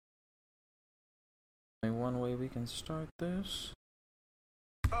One way we can start this.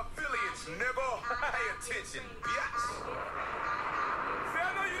 Affiliates, nigga. Pay attention, bitch. See,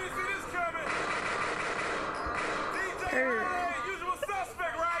 I know you didn't see this coming. DJ, usual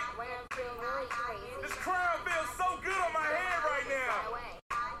suspect, right? This crown feels so good on my head right now.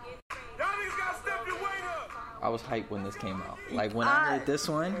 Y'all niggas gotta step your weight up. I was hyped when this came out. Like when I heard this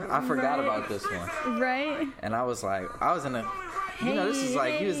one, I forgot about this one. Right. And I was like, this is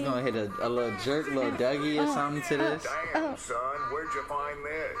like you was gonna hit a little jerk, little Dougie or something to this. Damn, son, where'd you find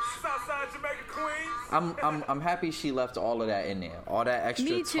this? Southside Jamaica, Queens. I'm happy she left all of that in there. All that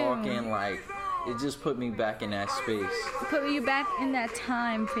extra Me too. talking, like it just put me back in that space. Put you back in that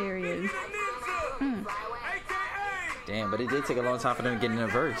time period. Damn, but it did take a long time for them to get in a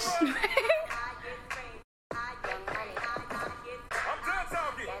verse. I'm done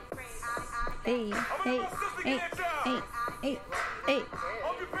talking. Hey. Okay.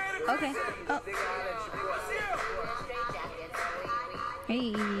 Oh.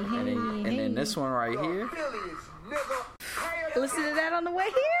 Hey. And then this one right here. Listen to that on the way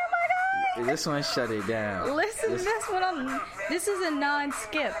here. Oh my God. This one shut it down. Listen to this one on. This is a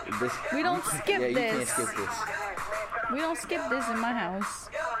non-skip. We don't skip yeah, you this. can't skip this. We don't skip this in my house.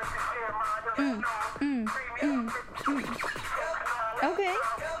 Okay.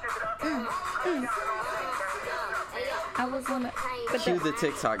 I was gonna. Cue the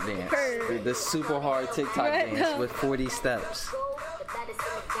TikTok dance. The super hard TikTok dance with 40 steps.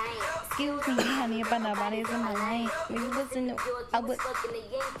 Excuse me, honey, but nobody's in my lane. You listen to.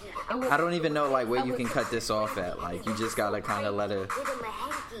 I don't even know like where you can cut this off at. Like you just gotta kind of let it.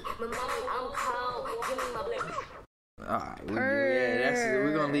 Alright,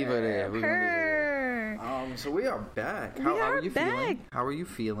 we're gonna leave her there. We're gonna leave her there. So we are back. How are you feeling? How are you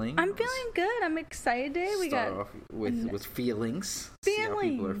feeling? I'm feeling good. I'm excited. We Start got off with feelings. See how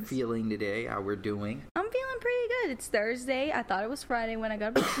people are feeling today. How we're doing. I'm feeling pretty good. It's Thursday. I thought it was Friday when I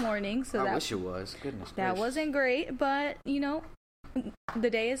got up this morning. So I wish it was. Goodness that gracious. wasn't great, but you know, the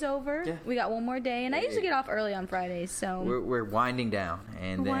day is over. Yeah. We got one more day, and I usually get off early on Fridays, so we're winding down,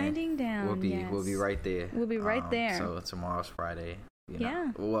 and then we'll be right there. We'll be right there. So tomorrow's Friday. You know.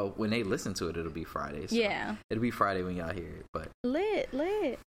 Yeah. Well, when they listen to it, it'll be Friday. So yeah. It'll be Friday when y'all hear it, but lit.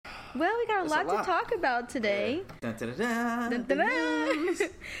 Well, we got a lot to talk about today. Yeah. Dun, dun, dun, dun.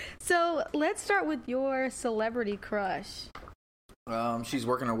 So let's start with your celebrity crush. She's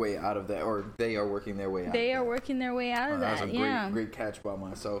working her way out of that, or they are working their way out. They are working their way out of that. That was a great catch by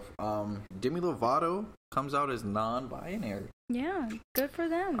myself. Demi Lovato comes out as non-binary. Yeah, good for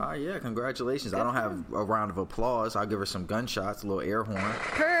them. Yeah, congratulations. I don't have a round of applause. I'll give her some gunshots, a little air horn.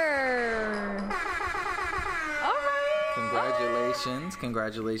 Purr. All right. Congratulations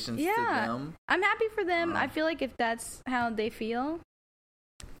to them. I'm happy for them. I feel like if that's how they feel,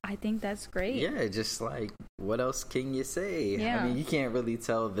 I think that's great. Yeah, just like, what else can you say? Yeah. I mean, you can't really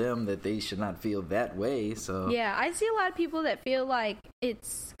tell them that they should not feel that way, so... Yeah, I see a lot of people that feel like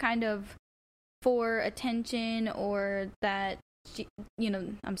it's kind of for attention, or that, you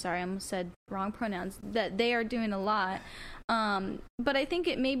know, I'm sorry, I almost said wrong pronouns, that they are doing a lot. But I think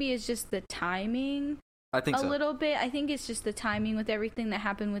it maybe is just the timing. I think a little bit. I think it's just the timing with everything that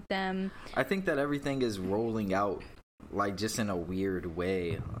happened with them. I think that everything is rolling out like just in a weird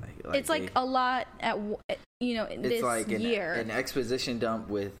way. Like it's like a lot at this like year. An exposition dump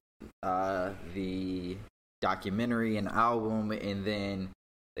with the documentary and album, and then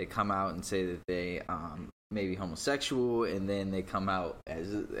they come out and say that they may be homosexual, and then they come out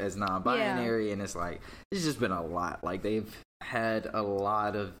as non-binary, and it's like it's just been a lot. Like they've had a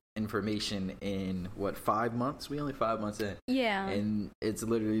lot of information in 5 months? We only 5 months in. Yeah. And it's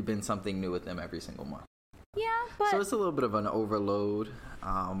literally been something new with them every single month. Yeah, but so it's a little bit of an overload.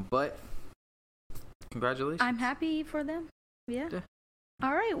 But congratulations. I'm happy for them. Yeah.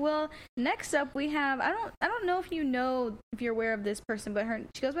 All right. Well, next up we have I don't know if you're aware of this person, but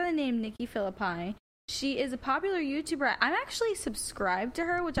she goes by the name Nikki Phillippi. She is a popular YouTuber. I'm actually subscribed to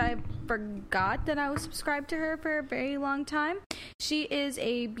her, which I forgot that I was subscribed to her for a very long time. She is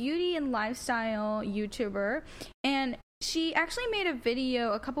a beauty and lifestyle YouTuber, and she actually made a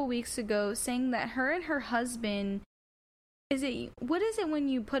video a couple weeks ago saying that her and her husband, what is it when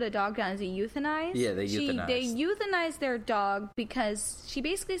you put a dog down? Is it euthanized? Yeah, they euthanized their dog because she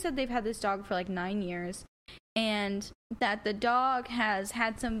basically said they've had this dog for like 9 years, and that the dog has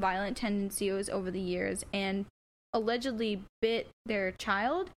had some violent tendencies over the years and allegedly bit their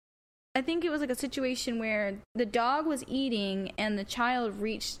child. I think it was like a situation where the dog was eating and the child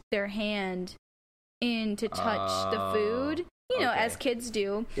reached their hand in to touch the food, as kids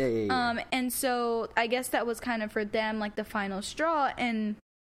do. Yeah. And so I guess that was kind of for them like the final straw, and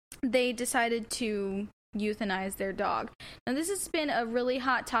they decided to euthanize their dog. Now, this has been a really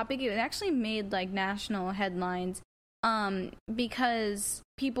hot topic. It actually made like national headlines because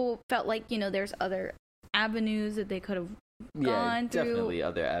people felt like, you know, there's other avenues that they could have gone through. Definitely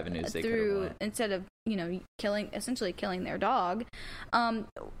other avenues they could have gone instead of, you know, essentially killing their dog.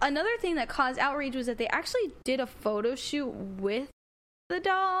 Another thing that caused outrage was that they actually did a photo shoot with the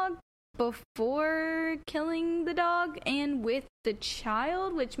dog before killing the dog and with the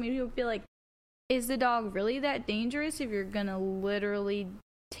child, which made people feel like, is the dog really that dangerous if you're gonna literally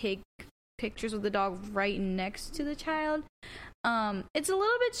take pictures with the dog right next to the child? It's a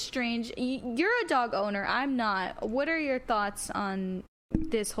little bit strange. You're a dog owner, I'm not. What are your thoughts on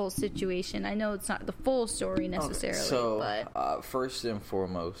this whole situation? I know it's not the full story necessarily, but first and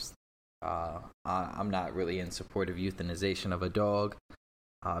foremost, I'm not really in support of euthanization of a dog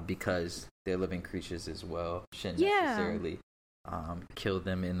because they're living creatures as well. Shouldn't necessarily kill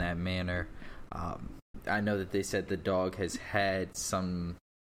them in that manner. I know that they said the dog has had some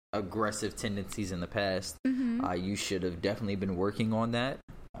aggressive tendencies in the past. You should have definitely been working on that.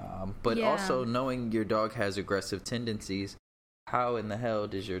 But also knowing your dog has aggressive tendencies, how in the hell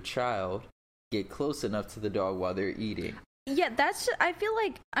does your child get close enough to the dog while they're eating? Yeah, that's just, I feel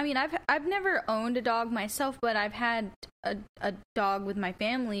like, I mean, I've never owned a dog myself, but I've had a dog with my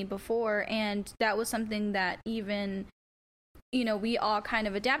family before, and that was something that even, you know, we all kind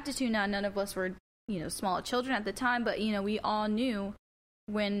of adapted to. Now, none of us were, you know, small children at the time, but, you know, we all knew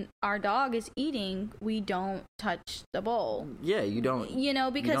when our dog is eating, we don't touch the bowl. Yeah, you don't. You know,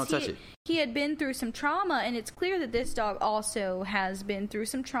 because he had been through some trauma, and it's clear that this dog also has been through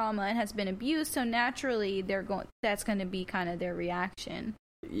some trauma and has been abused. So naturally, that's going to be kind of their reaction.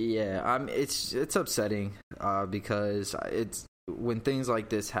 Yeah, it's upsetting because it's when things like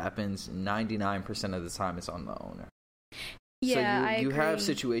this happens, 99% of the time it's on the owner. Yeah, so you have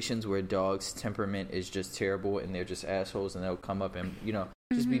situations where dogs' temperament is just terrible and they're just assholes and they'll come up and, you know,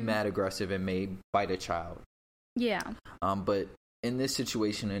 just be mad aggressive and may bite a child. Yeah. But in this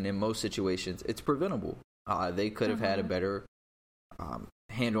situation and in most situations, it's preventable. They could have had a better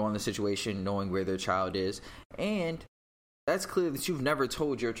handle on the situation, knowing where their child is. And that's clear that you've never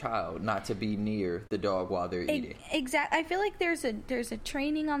told your child not to be near the dog while they're eating. Exactly. I feel like there's a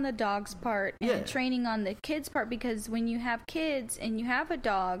training on the dog's part and training on the kid's part, because when you have kids and you have a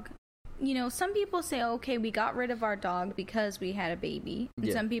dog, you know, some people say, okay, we got rid of our dog because we had a baby.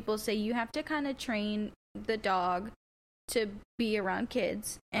 And some people say you have to kind of train the dog to be around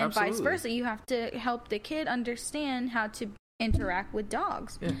kids. And vice versa. You have to help the kid understand how to interact with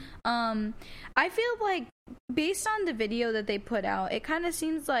dogs. I feel like based on the video that they put out, it kind of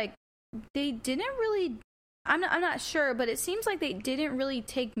seems like they didn't really, I'm not sure, but it seems like they didn't really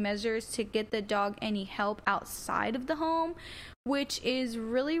take measures to get the dog any help outside of the home, which is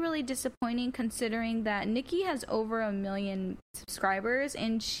really, really disappointing considering that Nikki has over 1 million subscribers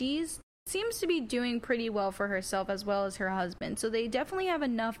and seems to be doing pretty well for herself as well as her husband. So they definitely have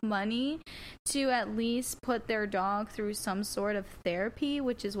enough money to at least put their dog through some sort of therapy,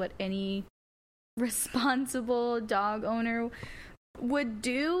 which is what any responsible dog owner would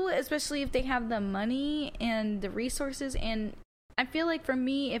do, especially if they have the money and the resources. And I feel like for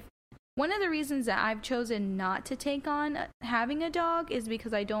me, if one of the reasons that I've chosen not to take on having a dog is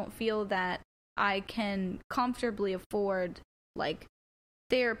because I don't feel that I can comfortably afford like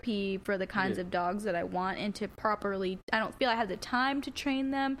therapy for the kinds of dogs that I want, and to properly, I don't feel I have the time to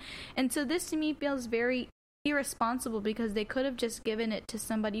train them. And so this to me feels very irresponsible, because they could have just given it to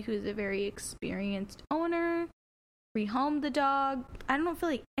somebody who's a very experienced owner, rehomed the dog. I don't feel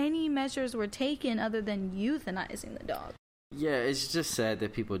like any measures were taken other than euthanizing the dog. Yeah, it's just sad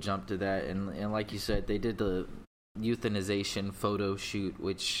that people jump to that, and like you said, they did the euthanization photo shoot,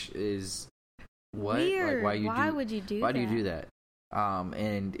 which is what? Weird. Like, why would you do that? Why do you do that?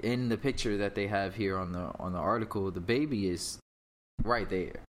 And in the picture that they have here on the article, the baby is right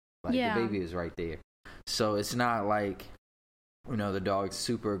there. Like the baby is right there. So it's not like, you know, the dog's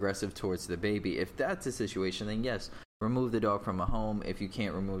super aggressive towards the baby. If that's the situation, then yes, remove the dog from a home. If you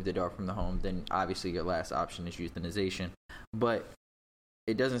can't remove the dog from the home, then obviously your last option is euthanization. But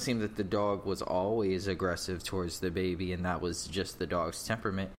it doesn't seem that the dog was always aggressive towards the baby, and that was just the dog's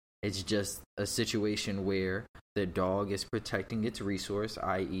temperament. It's just a situation where the dog is protecting its resource,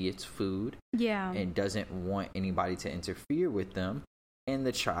 i.e. its food, and doesn't want anybody to interfere with them. And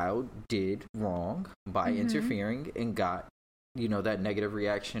the child did wrong by interfering and got, you know, that negative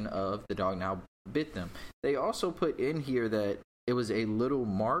reaction of the dog now bit them. They also put in here that it was a little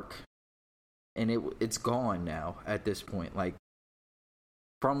mark, and it's gone now at this point. Like,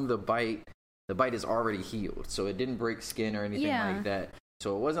 from the bite is already healed, so it didn't break skin or anything like that.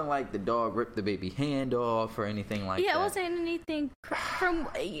 So it wasn't like the dog ripped the baby hand off or anything like that. Yeah, it wasn't anything from,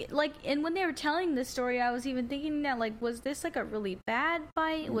 like, and when they were telling this story, I was even thinking that, like, was this, like, a really bad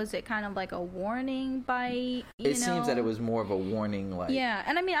bite? Was it kind of like a warning bite? It seems that it was more of a warning, like... Yeah,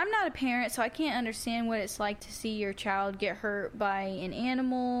 and I mean, I'm not a parent, so I can't understand what it's like to see your child get hurt by an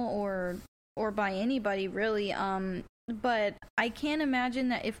animal or by anybody, really. But I can't imagine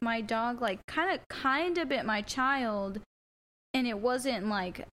that if my dog, like, kind of bit my child, and it wasn't,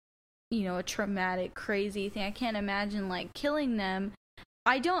 like, you know, a traumatic, crazy thing. I can't imagine, like, killing them.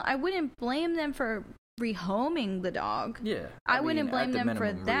 I wouldn't blame them for rehoming the dog. Yeah. I wouldn't blame them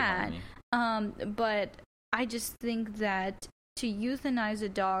for that. But I just think that to euthanize a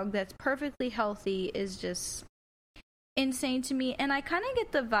dog that's perfectly healthy is just insane to me. And I kind of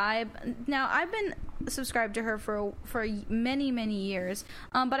get the vibe. Now, I've been subscribed to her for many years,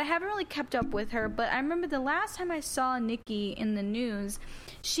 but I haven't really kept up with her. But I remember the last time I saw Nikki in the news,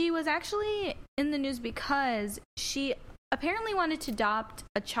 she was actually in the news because she apparently wanted to adopt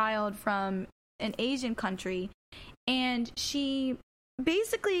a child from an Asian country, and she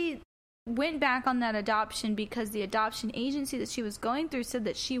basically went back on that adoption because the adoption agency that she was going through said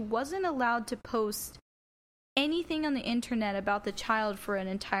that she wasn't allowed to post anything on the internet about the child for an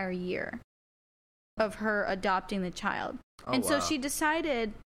entire year of her adopting the child. So she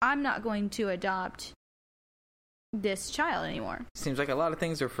decided, I'm not going to adopt this child anymore. Seems like a lot of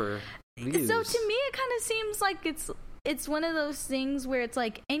things are for views. So to me, it kind of seems like it's one of those things where it's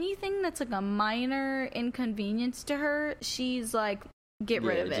like anything that's like a minor inconvenience to her, she's like, get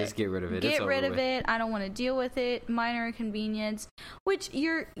rid of it. Just get rid of it. Get rid of it. I don't want to deal with it. Minor inconvenience. Which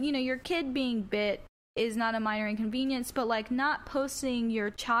your kid being bit is not a minor inconvenience, but like not posting your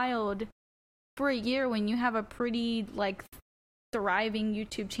child for a year when you have a pretty like thriving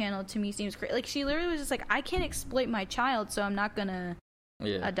YouTube channel, to me seems great. Like, she literally was just like, I can't exploit my child, so I'm not gonna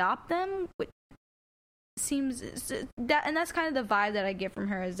adopt them. Which seems that, and that's kind of the vibe that I get from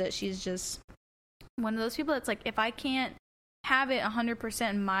her, is that she's just one of those people that's like, if I can't have it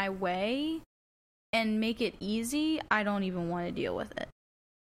 100% my way and make it easy, I don't even want to deal with it.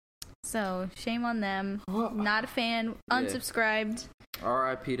 So, shame on them. Not a fan. Unsubscribed.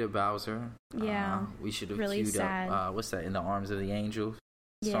 R.I.P. to Bowser. Yeah. We should have really queued sad. up, what's that, In the Arms of the Angel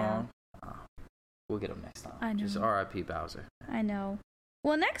song? We'll get them next time. I know. Just R.I.P. Bowser. I know.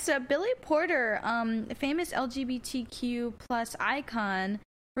 Well, next up, Billy Porter, famous LGBTQ plus icon,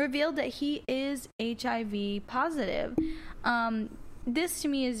 revealed that he is HIV positive. This to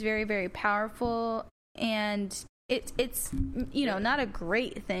me is very, very powerful, and it's not a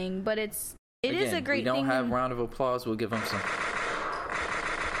great thing, but it is a great thing. We don't have round of applause. We'll give him some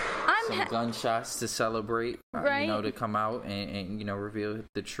gunshots to celebrate, right? To come out and reveal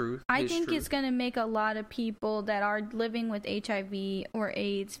the truth. I think it's going to make a lot of people that are living with HIV or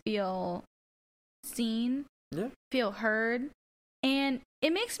AIDS feel seen, feel heard, and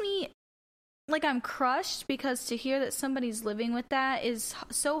it makes me like I'm crushed, because to hear that somebody's living with that is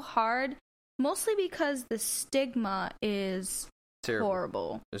so hard. Mostly because the stigma is terrible.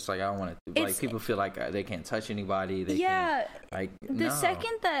 Horrible. It's like, I don't want to. Like, people feel like they can't touch anybody. The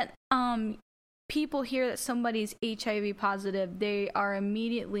second that people hear that somebody's HIV positive, they are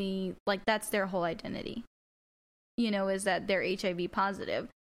immediately like, that's their whole identity. Is that they're HIV positive.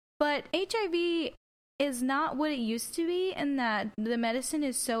 But HIV is not what it used to be, and that the medicine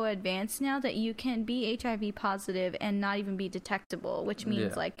is so advanced now that you can be HIV positive and not even be detectable, which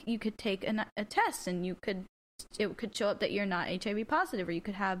means like you could take a test and it could show up that you're not HIV positive, or you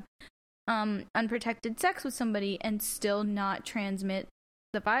could have unprotected sex with somebody and still not transmit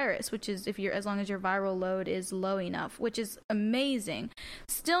the virus, which is as long as your viral load is low enough, which is amazing.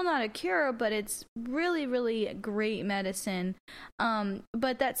 Still not a cure, but it's really, really great medicine.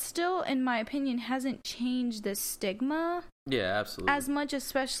 But that still, in my opinion, hasn't changed the stigma. Yeah, absolutely. As much,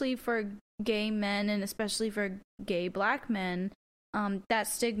 especially for gay men and especially for gay black men. That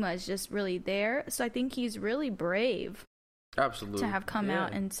stigma is just really there. So I think he's really brave. Absolutely. To have come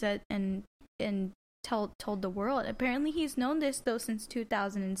out and said and told the world. Apparently he's known this though since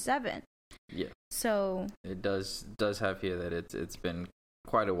 2007. Yeah. So it does have here that it's been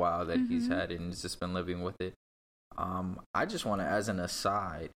quite a while that he's had it, and he's just been living with it. I just want to, as an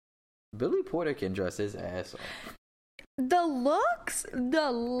aside, Billy Porter can dress his ass off. The looks.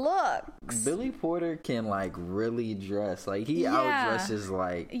 Billy Porter can like really dress. Like he outdresses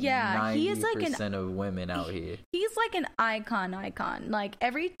like 90% of women out here. He's like an icon. Like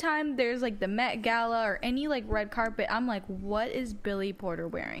every time there's like the Met Gala or any like red carpet, I'm like, what is Billy Porter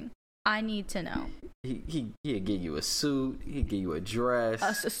wearing? I need to know. He'd give you a suit. He'd give you a dress.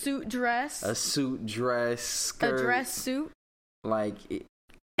 A suit dress. A suit dress. Skirt. A dress suit. Like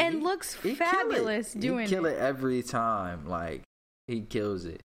and looks fabulous doing it. He kill it every time. Like, he kills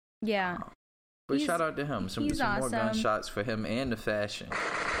it. Yeah. But shout out to him. Some awesome. more gunshots for him and the fashion.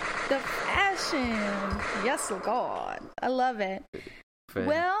 The fashion. Yes, God. I love it.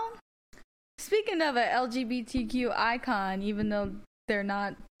 Well, speaking of an LGBTQ icon, even though they're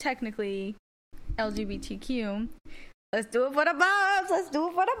not technically LGBTQ, let's do it for the Barbs. Let's do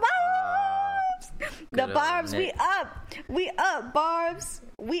it for the Barbs. The Barbs, we up. We up, Barbs.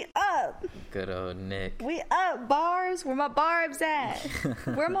 We up. Good old Nick. We up, Barbs. Where my Barbs at?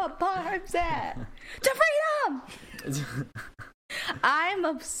 Where my Barbs at? To freedom! I'm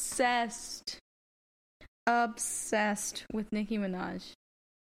obsessed with Nicki Minaj.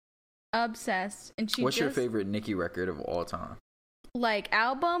 Obsessed. And What's your favorite Nicki record of all time? Like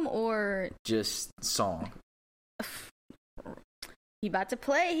album or just song? He about to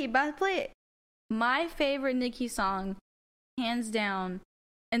play it. My favorite Nicki song, hands down,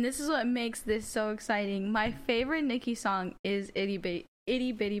 and this is what makes this so exciting. My favorite Nicki song is Itty Bitty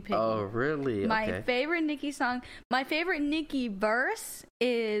Piggy. Oh, really? My favorite Nicki song, my favorite Nicki verse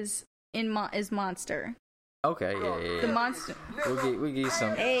is Monster. Okay, yeah. The Monster. We'll give you some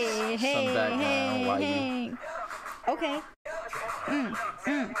background while you... Okay.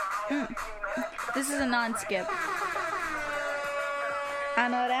 This is a non-skip. I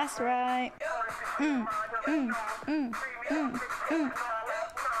know that's right.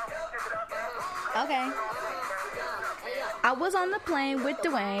 Okay. I was on the plane with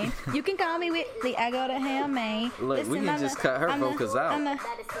Dwayne. You can call me Whitley. I go to Hail May. Look, we can just cut her vocals out.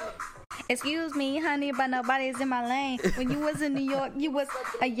 Excuse me, honey, but nobody's in my lane. When you was in New York, you was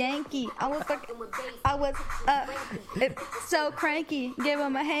a Yankee. I was so cranky. Give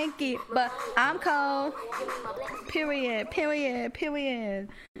him a hanky, but I'm cold. Period.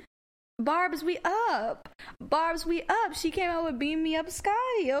 Barbs, we up. She came out with Beam Me Up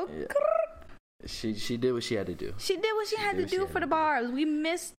Scotty. Oh, yeah. She did what she had to do. She did what she had to do for the Barbs. We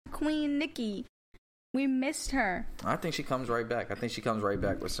missed Queen Nicki. We missed her. I think she comes right back.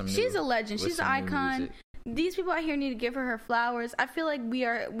 With some. She's a legend. She's an icon. These people out here need to give her flowers. I feel like we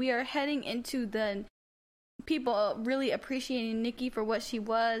are heading into the people really appreciating Nicki for what she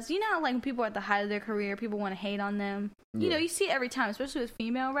was. You know how like when people are at the height of their career, people want to hate on them. Yeah. You know, you see it every time, especially with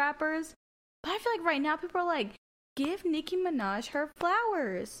female rappers. But I feel like right now people are like, give Nicki Minaj her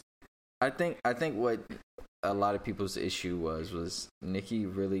flowers. I think what a lot of people's issue was Nicki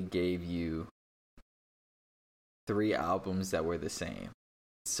really gave you 3 albums that were the same.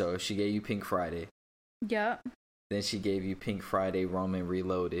 So she gave you Pink Friday. Yep. Then she gave you Pink Friday Roman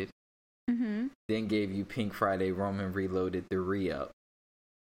Reloaded. Mm-hmm. Then gave you Pink Friday Roman Reloaded the Re-Up.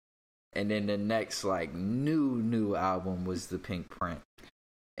 And then the next like new album was the Pink Print.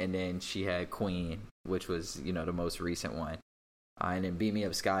 And then she had Queen, which was, you know, the most recent one. And then Beat Me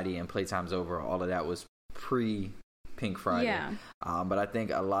Up Scotty and Playtime's Over. All of that was pre Pink Friday. Yeah. But I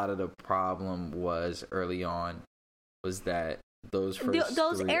think a lot of the problem was early on was that those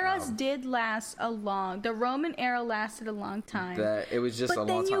eras did last a long. The Roman era lasted a long time. That it was just a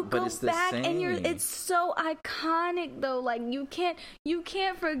long time, but it's the same. And it's so iconic though. Like you can't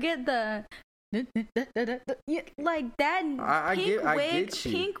forget the like that. I get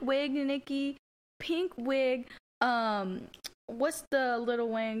you. Pink wig, Nicki. Pink wig. What's the Lil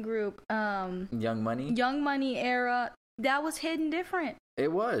Wayne group? Young Money. Young Money era. That was hidden different.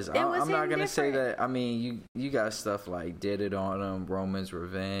 It was. I'm not gonna say that. I mean, you got stuff like Did It On Them, Roman's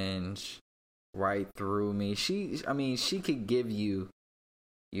Revenge, Right Through Me. She could give you,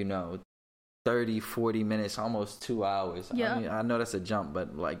 you know, 30, 40 minutes, almost 2 hours. Yeah. I mean, I know that's a jump,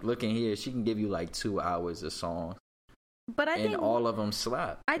 but like looking here, she can give you like 2 hours of song. But I think all of them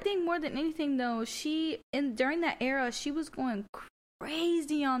slap. I think more than anything though, during that era, she was going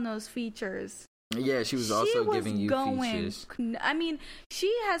crazy on those features. Yeah, she was giving you features. I mean,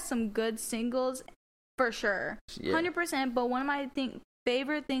 she has some good singles for sure, 100%. But one of my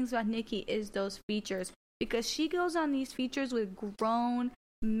favorite things about Nicki is those features, because she goes on these features with grown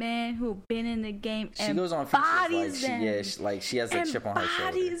men who've been in the game. She goes on features like she has a chip on her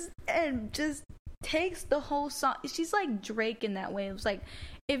shoulder and just takes the whole song. She's like Drake in that way. It was like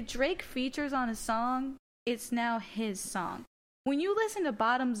if Drake features on a song, it's now his song. When you listen to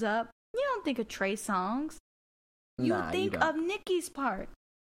Bottoms Up, you don't think of Trey Songz. You think of Nicki's part.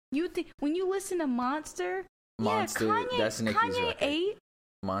 You think when you listen to Monster, Kanye ate.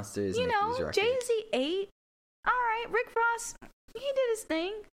 Monster is Nicki's record. Jay-Z ate. All right, Rick Ross, he did his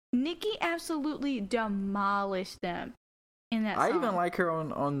thing. Nicki absolutely demolished them in that song. I even like her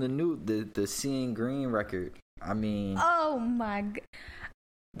on the new the Seeing Green record. I mean, oh my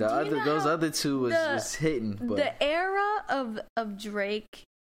god. Those other two was hitting. But the era of Drake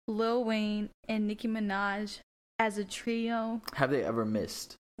Lil Wayne, and Nicki Minaj as a trio. Have they ever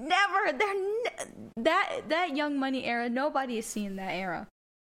missed? Never. That Young Money era. Nobody has seen that era.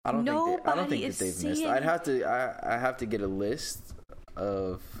 I don't think that they've missed. I have to get a list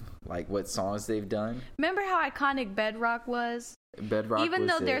of like what songs they've done. Remember how iconic Bedrock was? Even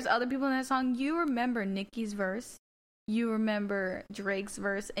though there's other people in that song, you remember Nicki's verse, you remember Drake's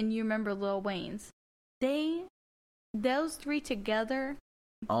verse, and you remember Lil Wayne's. Those three together.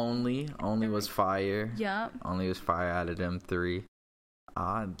 Only was fire. Yeah. Only was fire out of them three.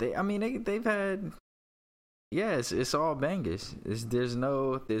 They've had. Yes, it's all bangers. There's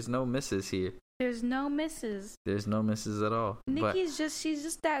no misses here. There's no misses. There's no misses at all. Nicki's she's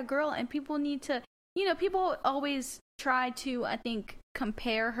just that girl, and people need to, people always try to, I think,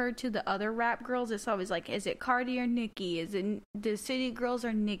 compare her to the other rap girls. It's always like, is it Cardi or Nicki? Is it the City Girls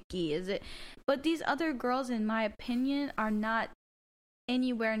or Nicki? But these other girls, in my opinion, are not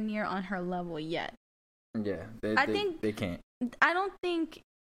anywhere near on her level yet. Yeah, they can't. I don't think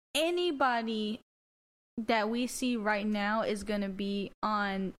anybody that we see right now is gonna be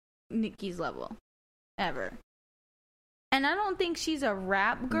on Nicki's level ever. And I don't think she's a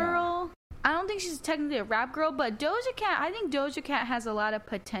rap girl. No. I don't think she's technically a rap girl, but I think Doja Cat has a lot of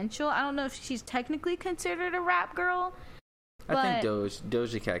potential. I don't know if she's technically considered a rap girl. I think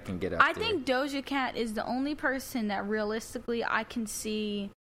Doja Cat can get up there. I think Doja Cat is the only person that realistically I can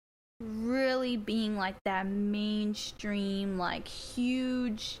see really being like that mainstream, like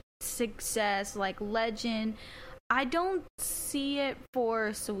huge success, like legend. I don't see it for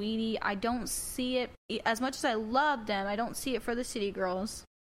Saweetie. I don't see it, as much as I love them, I don't see it for the City Girls.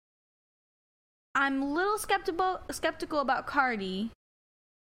 I'm a little skeptical about Cardi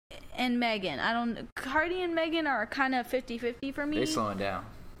and Megan. Cardi and Megan are kind of 50-50 for me. They're slowing down.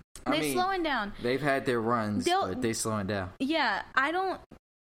 They're slowing down. They've had their runs, but they're slowing down. Yeah,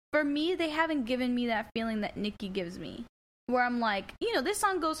 for me, they haven't given me that feeling that Nicki gives me. Where I'm like, this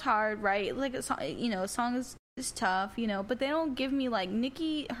song goes hard, right? Like, a song is tough, but they don't give me, like,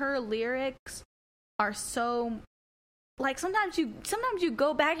 Nicki, her lyrics are so, like, sometimes you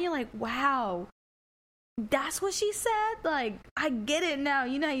go back and you're like, wow, that's what she said? Like, I get it now.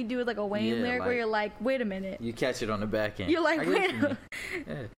 You know how you do with, like, a Wayne lyric where you're like, wait a minute. You catch it on the back end. You're like,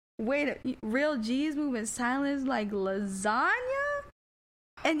 Real G's moving silence like lasagna?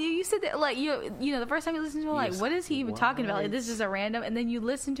 And you said that, like, the first time you listen to it, like, what is he even talking about? Like, this is a random. And then you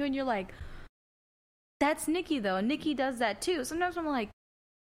listen to it and you're like, that's Nicki, though. Nicki does that, too. Sometimes I'm like,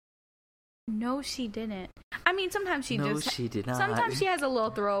 no, she didn't. I mean, sometimes she No, she did not. Sometimes she has a little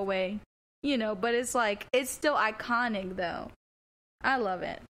throwaway, but it's like, it's still iconic, though. I love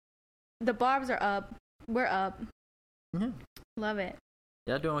it. The barbs are up. We're up. Mm-hmm. Love it.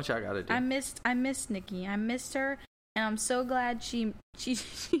 Y'all doing what y'all gotta do. I missed Nicki. I missed her. And I'm so glad she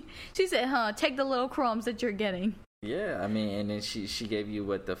said, take the little crumbs that you're getting. Yeah, I mean, and then she gave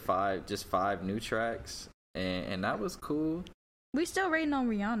you just five new tracks, and that was cool. We still waiting on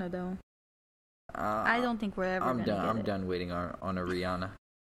Rihanna though. I don't think we're ever. I'm done waiting on a Rihanna.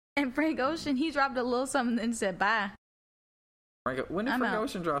 And Frank Ocean, he dropped a little something and said bye. When did Frank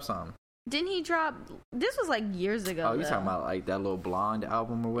Ocean drop something? Didn't he drop? This was like years ago. Oh, you talking about like that little Blonde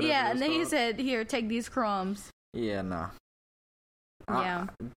album or whatever? Yeah, and then he said, "Here, take these crumbs." Yeah, nah. Yeah.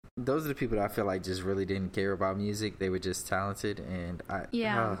 Those are the people that I feel like just really didn't care about music. They were just talented, and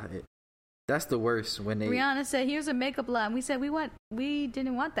that's the worst when they. Rihanna said, "Here's a makeup line." We said we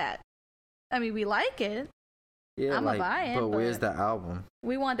didn't want that. I mean, we like it. Yeah, I'm gonna buy it. But where's the album?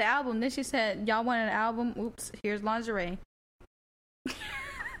 We want the album. Then she said, "Y'all want an album? Oops, here's lingerie."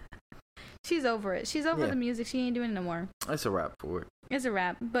 She's over it. She's over the music. She ain't doing it no more. It's a wrap for it. It's a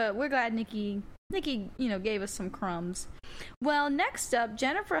wrap. But we're glad Nicki, gave us some crumbs. Well, next up,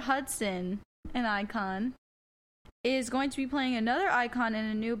 Jennifer Hudson, an icon, is going to be playing another icon in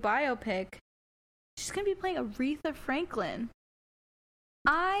a new biopic. She's going to be playing Aretha Franklin.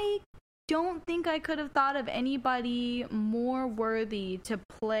 I don't think I could have thought of anybody more worthy to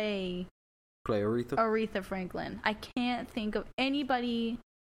play Aretha Franklin. I can't think of anybody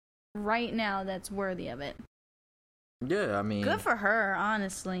right now that's worthy of it. Yeah, I mean, good for her,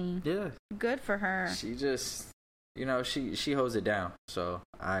 honestly. Yeah, good for her. She just, she holds it down. So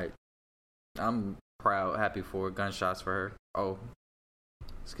I'm proud, happy for her. Gunshots for her. Oh,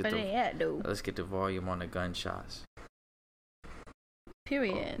 let's get the volume on the gunshots.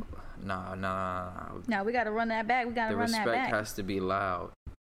 Period. Oh, nah. No, we gotta run that back. We gotta run that back. The respect has to be loud.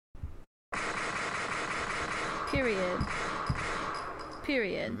 Period.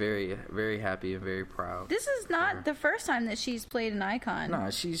 Very, very happy and very proud. This is not the first time that she's played an icon. No,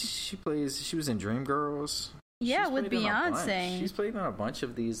 she was in Dreamgirls. Yeah, She's with played in a bunch. Beyonce. She's played in a bunch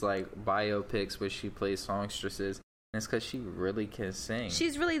of these like biopics where she plays songstresses, and it's because she really can sing.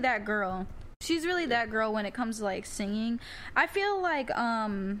 She's really that girl. She's really that girl when it comes to like singing. I feel like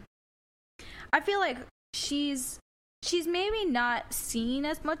she's maybe not seen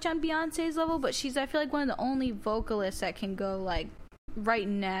as much on Beyonce's level, but I feel like one of the only vocalists that can go like right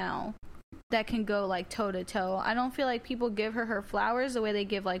now that can go like toe to toe. I don't feel like people give her flowers the way they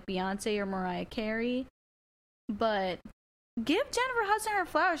give like Beyonce or Mariah Carey, but give Jennifer Hudson her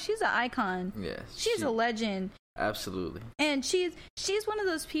flowers. She's an icon. Yes, she's a legend. Absolutely. And she's one of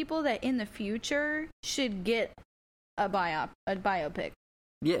those people that in the future should get a biopic.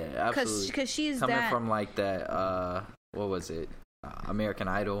 Yeah, absolutely. Because she's coming that from like that. What was it? American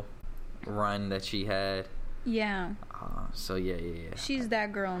Idol run that she had. Yeah. So yeah. She's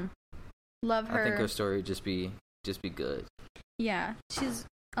that girl. Love her. I think her story would just be good. Yeah, she's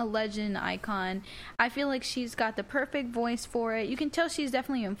a legend icon. I feel like she's got the perfect voice for it. You can tell she's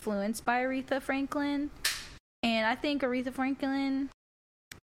definitely influenced by Aretha Franklin. And I think Aretha Franklin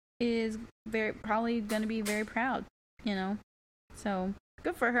is probably going to be very proud, you know? So,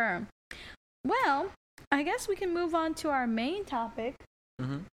 good for her. Well, I guess we can move on to our main topic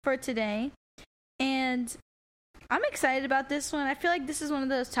for today. And I'm excited about this one. I feel like this is one of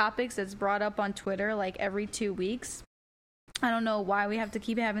those topics that's brought up on Twitter like every 2 weeks. I don't know why we have to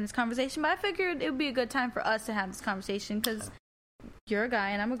keep having this conversation, but I figured it would be a good time for us to have this conversation because you're a guy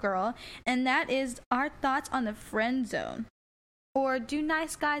and I'm a girl, and that is our thoughts on the friend zone. Or do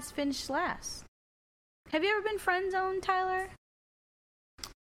nice guys finish last? Have you ever been friend zoned, Tyler?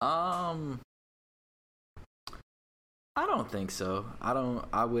 I don't think so.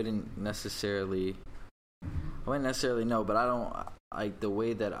 I wouldn't necessarily know, but I don't like the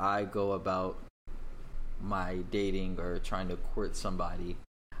way that I go about my dating or trying to court somebody.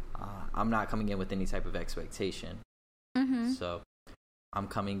 I'm not coming in with any type of expectation. So I'm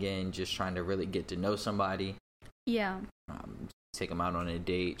coming in just trying to really get to know somebody. Yeah. Take them out on a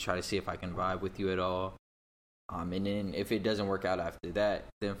date, try to see if I can vibe with you at all. And then if it doesn't work out after that,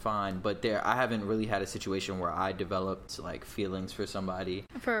 then fine. But I haven't really had a situation where I developed like feelings for somebody.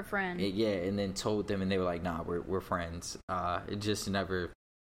 For a friend. Yeah, and then told them and they were like, nah, we're friends. It just never,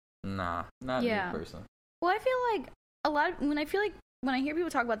 not me personally. Well, I feel like when I hear people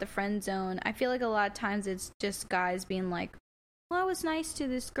talk about the friend zone, I feel like a lot of times it's just guys being like, well, I was nice to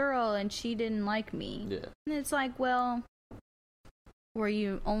this girl and she didn't like me. Yeah. And it's like, well, were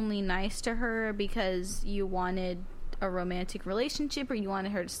you only nice to her because you wanted a romantic relationship or you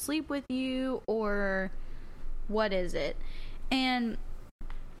wanted her to sleep with you, or what is it? And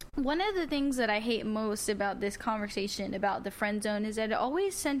one of the things that I hate most about this conversation about the friend zone is that it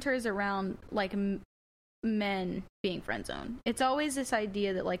always centers around like men being friend zoned. It's always this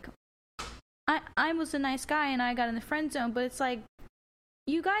idea that like I was a nice guy and I got in the friend zone, but it's like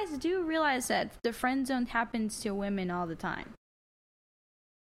you guys do realize that the friend zone happens to women all the time.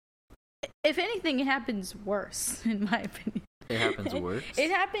 If anything, it happens worse, in my opinion. It happens worse?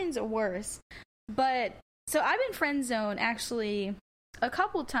 It happens worse. But, so I've been friend zoned actually a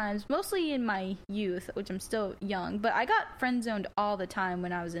couple times, mostly in my youth, which I'm still young, but I got friend zoned all the time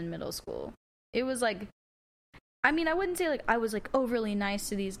when I was in middle school. It was like, I mean, I wouldn't say like I was like overly nice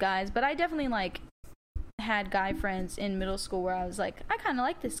to these guys, but I definitely like had guy friends in middle school where I was like, I kind of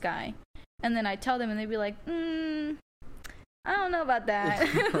like this guy. And then I'd tell them and they'd be like, I don't know about that.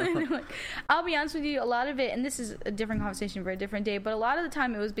 Like, I'll be honest with you, a lot of it, and this is a different conversation for a different day, but a lot of the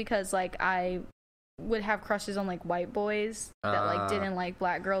time it was because like I would have crushes on like white boys that like didn't like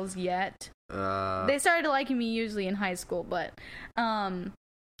black girls yet. They started liking me usually in high school, but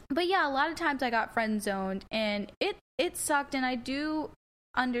yeah, a lot of times I got friend zoned and it sucked, and I do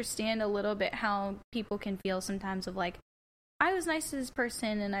understand a little bit how people can feel sometimes of like, I was nice to this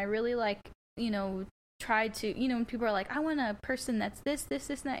person and I really like, you know, tried to, you know, when people are like, I want a person that's this, and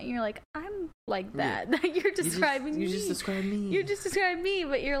that, and you're like, I'm like that. Yeah. You're describing me. You just described me. You just described me,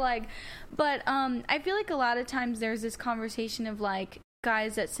 but you're like, but I feel like a lot of times there's this conversation of like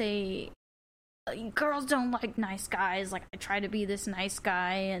guys that say, girls don't like nice guys, like I try to be this nice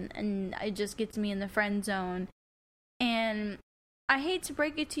guy and it just gets me in the friend zone. And I hate to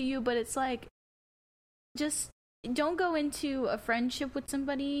break it to you, but it's like, just don't go into a friendship with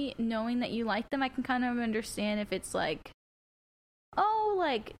somebody knowing that you like them. I can kind of understand if it's like, oh,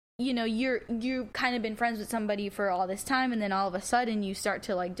 like, you know, you've kind of been friends with somebody for all this time and then all of a sudden you start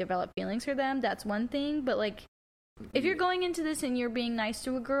to like develop feelings for them. That's one thing. But like, if you're going into this and you're being nice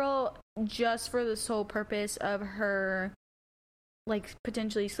to a girl just for the sole purpose of her like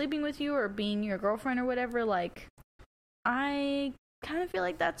potentially sleeping with you or being your girlfriend or whatever, like, I kind of feel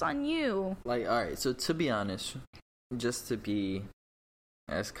like that's on you. Like, all right, so to be honest, just to be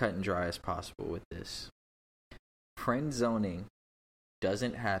as cut and dry as possible with this, friend zoning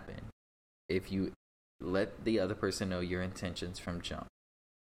doesn't happen if you let the other person know your intentions from jump.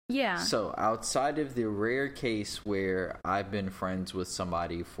 Yeah. So outside of the rare case where I've been friends with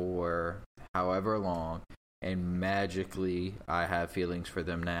somebody for however long and magically I have feelings for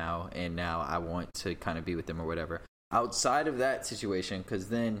them now and now I want to kind of be with them or whatever, outside of that situation, because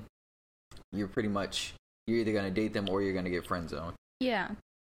then you're either going to date them or you're going to get friend zoned. Yeah.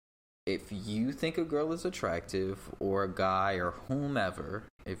 If you think a girl is attractive or a guy or whomever,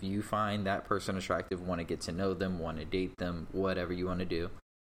 if you find that person attractive, want to get to know them, want to date them, whatever you want to do,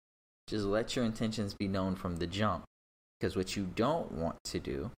 just let your intentions be known from the jump. Because what you don't want to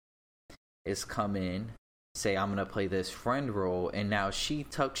do is come in, say, I'm going to play this friend role, and now she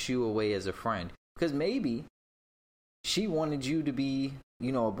tucks you away as a friend. Because maybe she wanted you to be,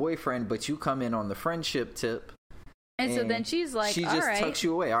 a boyfriend, but you come in on the friendship tip. And so then she's like, she just tucks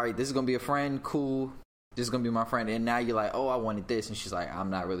you away. All right, this is going to be a friend. Cool. This is going to be my friend. And now you're like, oh, I wanted this. And she's like,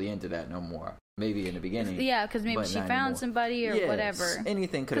 I'm not really into that no more. Maybe in the beginning. Yeah, because maybe she found somebody or whatever.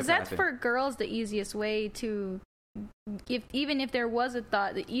 Anything could have happened. Because that's for girls the easiest way to, even if there was a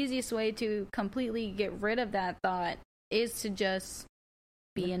thought, the easiest way to completely get rid of that thought is to just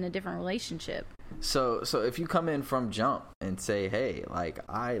be in a different relationship. So if you come in from jump and say, hey, like,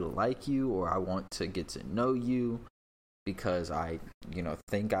 I like you or I want to get to know you because I,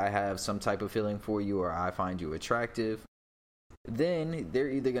 think I have some type of feeling for you or I find you attractive, then they're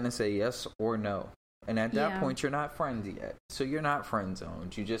either going to say yes or no. And at that point, you're not friends yet. So you're not friend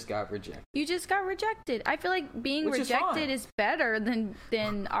zoned. You just got rejected. I feel like being rejected is better than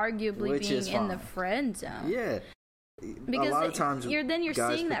arguably being in the friend zone. Yeah. Because a lot of times you're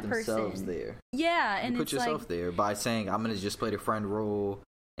guys seeing that person there. Yeah, and you put yourself there by saying, I'm going to just play the friend role.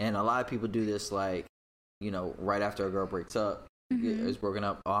 And a lot of people do this, like, right after a girl breaks up, is broken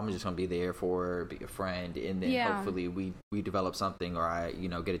up. Oh, I'm just gonna be there for her, be a friend, and then hopefully we develop something, or I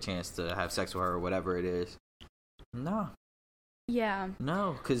get a chance to have sex with her, or whatever it is. No. Yeah.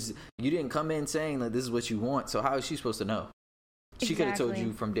 No, because you didn't come in saying that this is what you want. So how is she supposed to know? She could have told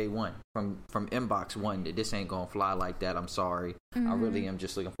you from day one, from inbox one, that this ain't gonna fly like that. I'm sorry. I really am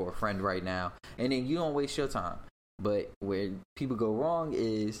just looking for a friend right now, and then you don't waste your time. But where people go wrong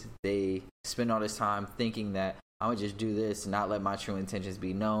is they spend all this time thinking that I would just do this and not let my true intentions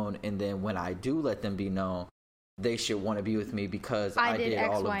be known. And then when I do let them be known, they should want to be with me because I did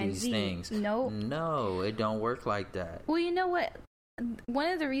X, all of these things. Nope. No, it don't work like that. Well, you know what? One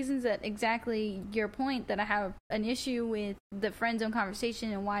of the reasons that exactly your point that I have an issue with the friend zone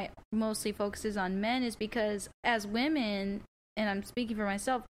conversation and why it mostly focuses on men is because as women, and I'm speaking for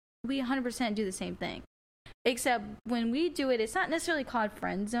myself, we 100% do the same thing. Except when we do it, it's not necessarily called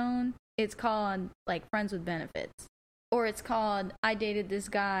friend zone. It's called, like, friends with benefits. Or it's called, I dated this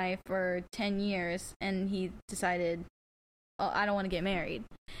guy for 10 years and he decided, oh, I don't want to get married.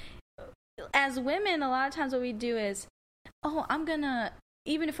 As women, a lot of times what we do is, oh, I'm going to,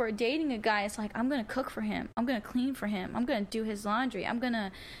 even if we're dating a guy, it's like, I'm going to cook for him. I'm going to clean for him. I'm going to do his laundry. I'm going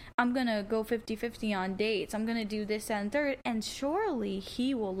to go 50-50 on dates. I'm going to do this, that, and third. And surely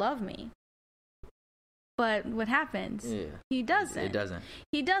he will love me. But what happens? Yeah. He doesn't. It doesn't.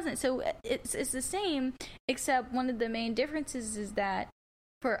 He doesn't. So it's the same, except one of the main differences is that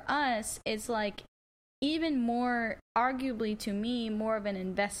for us, it's like even more, arguably to me, more of an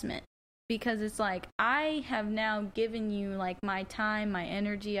investment. Because it's like, I have now given you like my time, my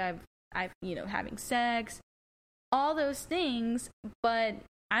energy, I've having sex, all those things, but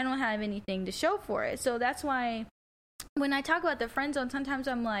I don't have anything to show for it. So that's why when I talk about the friend zone, sometimes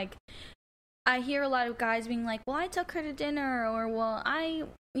I'm like, I hear a lot of guys being like, well, I took her to dinner, or, well, I,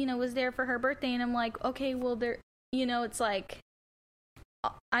 was there for her birthday, and I'm like, okay, well, it's like,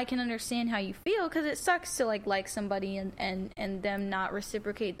 I can understand how you feel, because it sucks to, like somebody and them not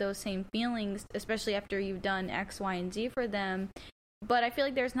reciprocate those same feelings, especially after you've done X, Y, and Z for them, but I feel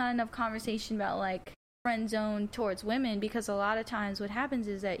like there's not enough conversation about, like, friend zone towards women, because a lot of times what happens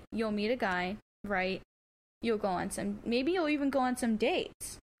is that you'll meet a guy, right, maybe you'll even go on some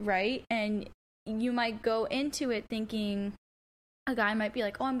dates, right? And you might go into it thinking, a guy might be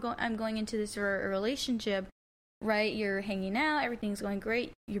like, oh, I'm going into this for a relationship, right? You're hanging out, everything's going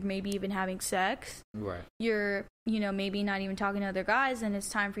great, you're maybe even having sex, right? You're maybe not even talking to other guys, and it's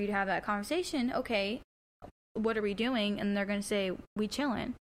time for you to have that conversation. Okay, what are we doing? And they're gonna say, we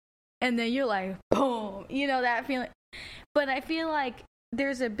chilling. And then you're like, boom, that feeling. But I feel like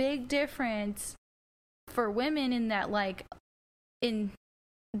there's a big difference for women in that, like, in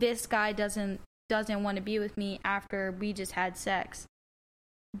this guy doesn't want to be with me after we just had sex.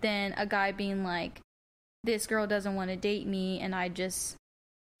 than a guy being like, this girl doesn't want to date me and I just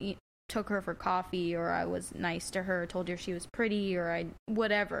took her for coffee, or I was nice to her, told her she was pretty, or I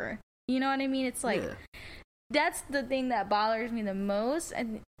whatever. You know what I mean? It's like, that's the thing that bothers me the most.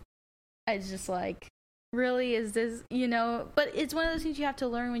 And it's just like, really, is this, but it's one of those things you have to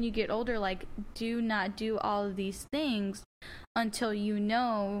learn when you get older. Like, do not do all of these things until you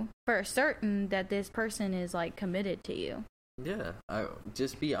know for certain that this person is like committed to you. Yeah,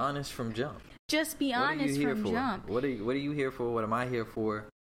 just be honest from jump. Just be honest from jump. What are you here for? What am I here for?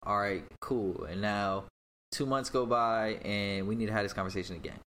 All right, cool. And now 2 months go by and we need to have this conversation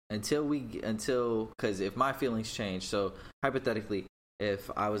again because if my feelings change, so hypothetically, if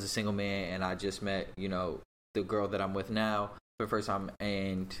I was a single man and I just met, the girl that I'm with now for the first time,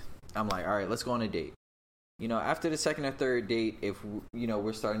 and I'm like, all right, let's go on a date. After the second or third date, if,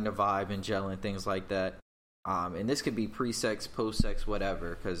 we're starting to vibe and gel and things like that, and this could be pre-sex, post-sex,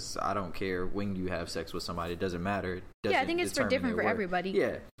 whatever, because I don't care when you have sex with somebody. It doesn't matter. I think it's different for everybody.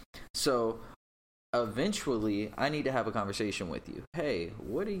 Yeah. So eventually, I need to have a conversation with you. Hey,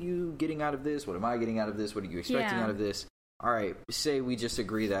 what are you getting out of this? What am I getting out of this? What are you expecting out of this? All right, say we just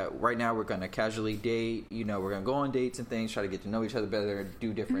agree that right now we're going to casually date. We're going to go on dates and things, try to get to know each other better,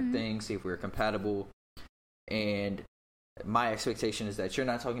 do different things, see if we're compatible. And my expectation is that you're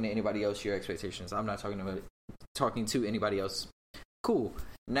not talking to anybody else. Your expectation is I'm not talking to anybody else. Cool.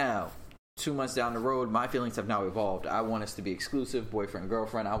 Now, 2 months down the road, my feelings have now evolved. I want us to be exclusive, boyfriend,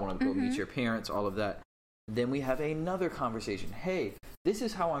 girlfriend. I want to go meet your parents, all of that. Then we have another conversation. Hey, this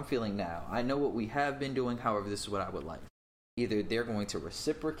is how I'm feeling now. I know what we have been doing. However, this is what I would like. Either they're going to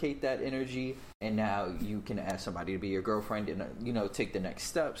reciprocate that energy, and now you can ask somebody to be your girlfriend and, take the next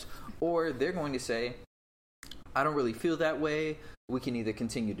steps. Or they're going to say, I don't really feel that way. We can either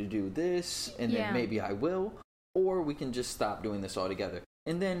continue to do this, and then maybe I will, or we can just stop doing this altogether.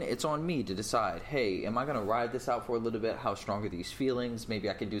 And then it's on me to decide, hey, am I going to ride this out for a little bit? How strong are these feelings? Maybe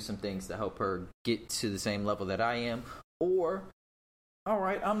I can do some things to help her get to the same level that I am. Or, all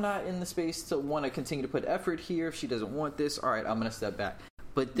right, I'm not in the space to want to continue to put effort here. If she doesn't want this, all right, I'm going to step back.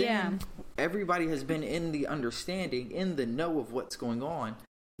 But then everybody has been in the understanding, in the know of what's going on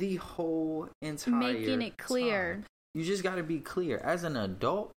the whole entire making it clear. Time. You just got to be clear. As an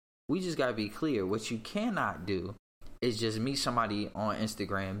adult, we just got to be clear. What you cannot do is just meet somebody on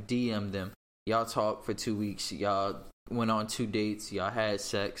Instagram, DM them. Y'all talk for 2 weeks. Y'all went on 2 dates. Y'all had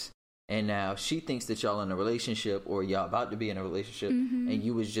sex. And now she thinks that y'all in a relationship, or y'all about to be in a relationship. And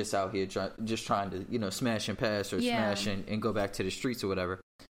you was just out here just trying to, smash and pass, or smash and go back to the streets or whatever.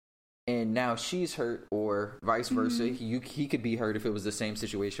 And now she's hurt, or vice versa. He could be hurt if it was the same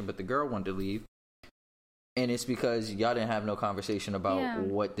situation, but the girl wanted to leave. And it's because y'all didn't have no conversation about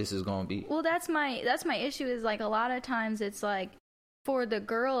what this is going to be. Well, that's my issue is, like, a lot of times it's like, for the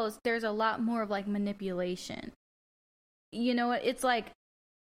girls, there's a lot more of, like, manipulation. It's like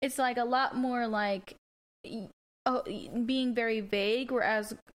a lot more, like, being very vague,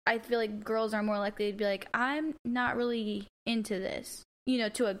 whereas I feel like girls are more likely to be like, I'm not really into this.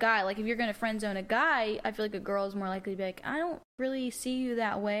 To a guy, like, if you're going to friend zone a guy, I feel like a girl is more likely to be like, I don't really see you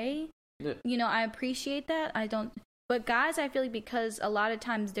that way. Yeah. I appreciate that. I don't. But guys, I feel like, because a lot of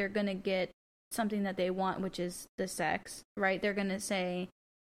times they're going to get something that they want, which is the sex, right? They're going to say,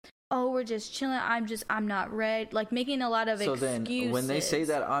 oh, we're just chilling. I'm not ready. Like, making a lot of excuses. So then when they say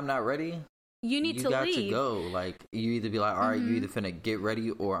that I'm not ready, you got to go. Like, you either be like, all right, you either finna get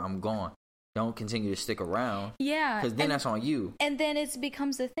ready or I'm gone. Don't continue to stick around. Yeah. Because then that's on you. And then it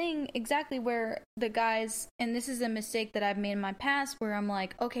becomes a thing exactly where the guys, and this is a mistake that I've made in my past, where I'm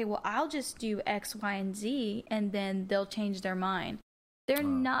like, okay, well, I'll just do X, Y, and Z, and then they'll change their mind. They're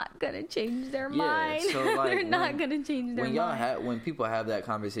not going to change their mind. So, like, they're not going to change their mind. When people have that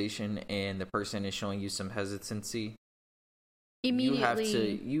conversation and the person is showing you some hesitancy,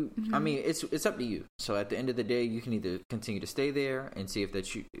 immediately you have to I mean, it's up to you. So at the end of the day, you can either continue to stay there and see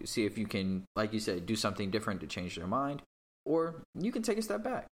if you can, like you said, do something different to change their mind, or you can take a step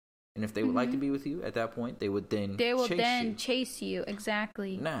back. And if they would like to be with you at that point, they will chase you.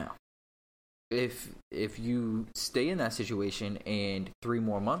 Exactly. Now, if you stay in that situation and 3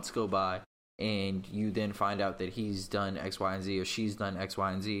 more months go by and you then find out that he's done X, Y, and Z, or she's done X,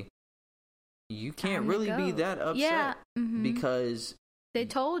 Y, and Z, you can't really be that upset because they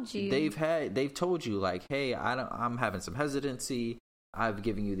told you. They've told you, like, hey, I'm having some hesitancy. I've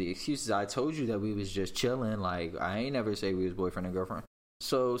given you the excuses. I told you that we was just chilling. Like, I ain't never say we was boyfriend and girlfriend.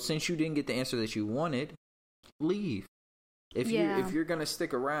 So since you didn't get the answer that you wanted, leave. If you're gonna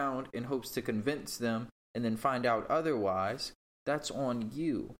stick around in hopes to convince them and then find out otherwise, that's on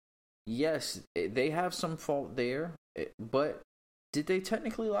you. Yes, they have some fault there, but did they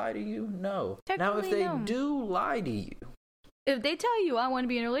technically lie to you? No. Now, if they do lie to you, if they tell you, I want to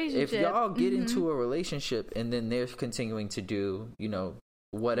be in a relationship. If y'all get into a relationship and then they're continuing to do,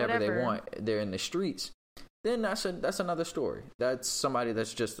 whatever they want, they're in the streets, then that's another story. That's somebody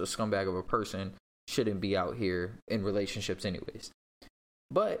that's just a scumbag of a person, shouldn't be out here in relationships anyways.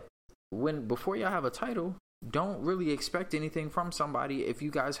 But before y'all have a title, don't really expect anything from somebody if you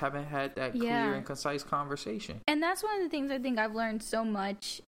guys haven't had that clear and concise conversation. And that's one of the things I think I've learned so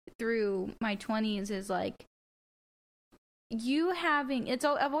much through my 20s is like,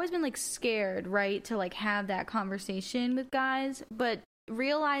 I've always been like scared, right, to like have that conversation with guys, but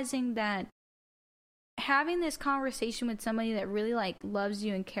realizing that having this conversation with somebody that really like loves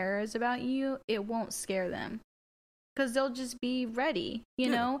you and cares about you, it won't scare them because they'll just be ready, you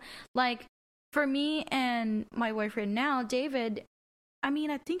know? Like for me and my boyfriend now, David, I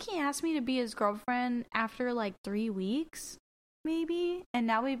mean, I think he asked me to be his girlfriend after like 3 weeks, maybe, and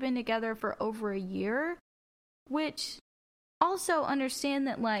now we've been together for over a year, which also understand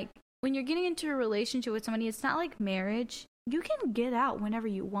that like when you're getting into a relationship with somebody, it's not like marriage. You can get out whenever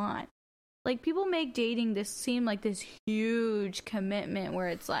you want. Like people make dating this seem like this huge commitment where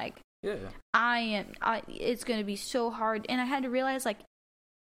it's like, it's going to be so hard. And I had to realize like,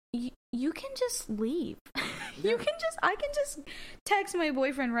 you can just leave. I can just text my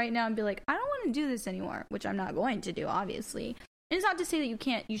boyfriend right now and be like, I don't want to do this anymore, which I'm not going to do, obviously. And it's not to say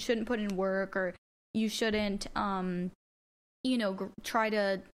that you shouldn't put in work or you shouldn't, try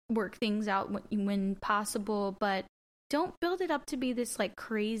to work things out when possible, but don't build it up to be this like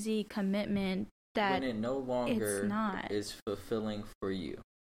crazy commitment that when it no longer is fulfilling for you.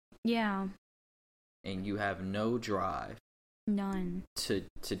 Yeah. And you have no drive. None. To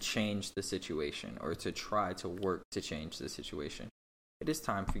change the situation or to try to work to change the situation. It is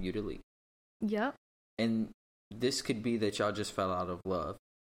time for you to leave. Yep. And this could be that y'all just fell out of love.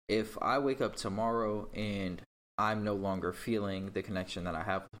 If I wake up tomorrow and I'm no longer feeling the connection that I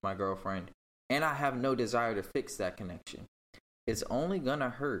have with my girlfriend, and I have no desire to fix that connection, it's only gonna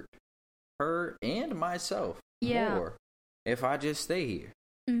hurt her and myself more if I just stay here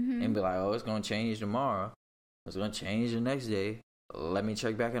and be like, oh, it's gonna change tomorrow. It's gonna change the next day. Let me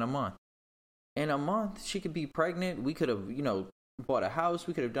check back in a month. In a month, she could be pregnant. We could have, bought a house.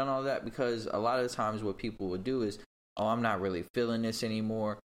 We could have done all that because a lot of the times what people would do is, oh, I'm not really feeling this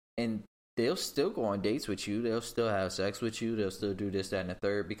anymore. And they'll still go on dates with you. They'll still have sex with you. They'll still do this, that, and the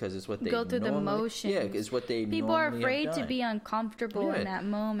third because it's what they go through the motions. Yeah, it's what they people normally are afraid have done. To be uncomfortable in that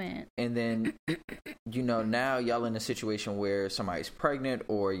moment. And then, now y'all in a situation where somebody's pregnant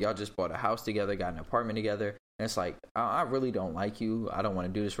or y'all just bought a house together, got an apartment together. And it's like, I really don't like you. I don't want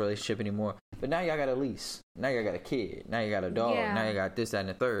to do this relationship anymore. But now y'all got a lease. Now y'all got a kid. Now you got a dog. Yeah. Now you got this, that, and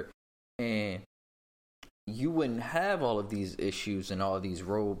the third. And you wouldn't have all of these issues and all of these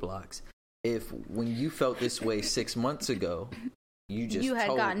roadblocks if when you felt this way 6 months ago, you had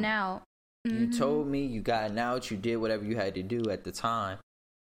gotten out. You told me, you gotten out, you did whatever you had to do at the time.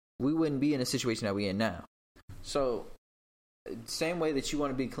 We wouldn't be in a situation that we in now. So, same way that you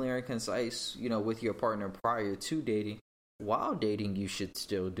want to be clear and concise, with your partner prior to dating, while dating, you should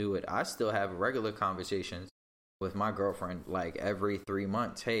still do it. I still have regular conversations with my girlfriend, like every 3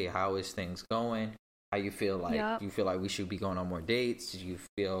 months. Hey, how is things going? How you feel like? Do you feel like we should be going on more dates? Do you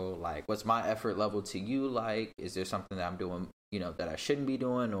feel like, what's my effort level to you like? Is there something that I'm doing, that I shouldn't be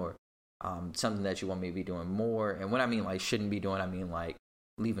doing, or something that you want me to be doing more? And when I mean like shouldn't be doing, I mean like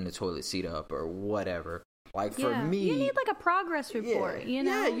leaving the toilet seat up or whatever. Like for me, you need like a progress report.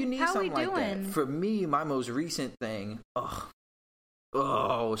 Yeah, you need how something we like doing? That. For me, my most recent thing.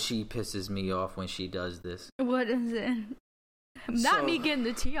 She pisses me off when she does this. What is it? Not me getting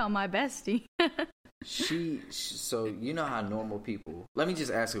the tea on my bestie. So you know how normal people. Let me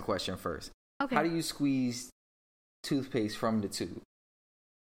just ask a question first. Okay. How do you squeeze toothpaste from the tube?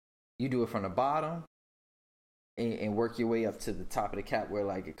 You do it from the bottom and work your way up to the top of the cap where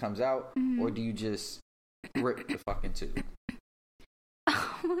like it comes out, or do you just rip the fucking tube?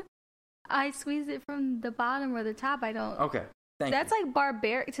 I squeeze it from the bottom or the top. I don't. Okay, that's like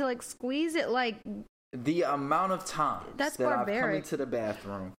barbaric to like squeeze it like. The amount of times that's that barbaric. I've come into the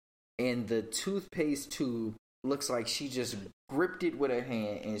bathroom and the toothpaste tube looks like she just gripped it with her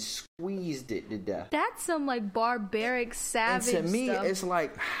hand and squeezed it to death. That's some like barbaric savage And to me, stuff. it's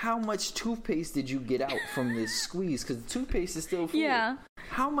like, how much toothpaste did you get out from this squeeze? Because the toothpaste is still full. Yeah.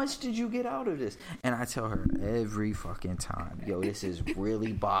 How much did you get out of this? And I tell her every fucking time, yo, this is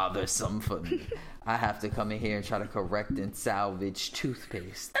really bothersome for me. I have to come in here and try to correct and salvage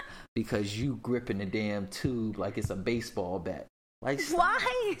toothpaste because you gripping the damn tube like it's a baseball bat. Like, why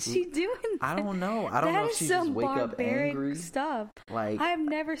is she doing that? I don't know. I don't know if she just wake up angry. Stuff. Like, I have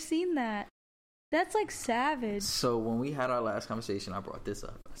never seen that. That's like savage. So when we had our last conversation, I brought this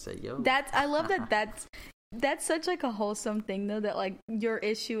up. I said, "Yo, I love that. That's such like a wholesome thing though. That like your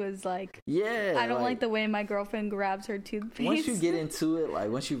issue is like, yeah, I don't like the way my girlfriend grabs her toothpaste. Once you get into it,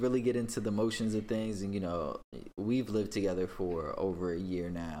 like once you really get into the motions of things, and we've lived together for over a year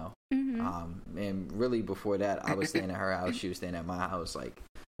now. And really before that, I was staying at her house, she was staying at my house. Like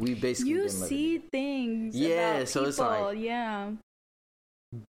we basically you see things. Yeah, about so people. It's like, yeah.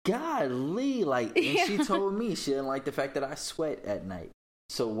 Golly, like, and she told me she didn't like the fact that I sweat at night.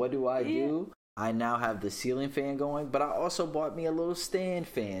 So what do? I now have the ceiling fan going, but I also bought me a little stand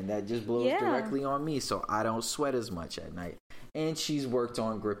fan that just blows directly on me, so I don't sweat as much at night. And she's worked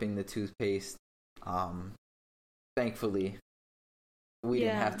on gripping the toothpaste. Thankfully, we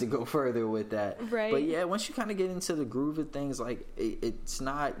didn't have to go further with that. Right. But yeah, once you kind of get into the groove of things, like it's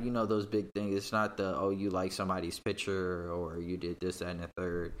not, those big things. It's not you like somebody's picture or you did this, that, and the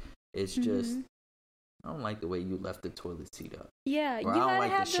third. It's just, I don't like the way you left the toilet seat up. Yeah. Or I don't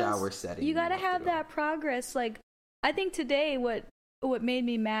like the shower setting. You gotta have that progress. Like, I think today what made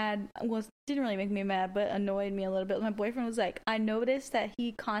me mad didn't really make me mad, but annoyed me a little bit. My boyfriend was like, I noticed that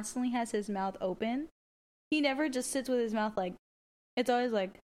he constantly has his mouth open. He never just sits with his mouth like, it's always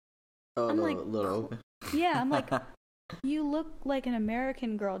like, I'm like, a little open. Yeah, I'm like, you look like an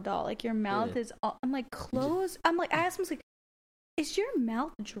American Girl doll. Like your mouth is. I'm like, close. I'm like, I asked him, I was like, is your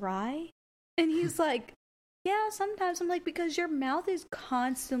mouth dry? And he's like, yeah, sometimes. I'm like, because your mouth is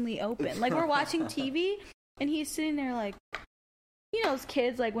constantly open. Like we're watching TV, and he's sitting there like, those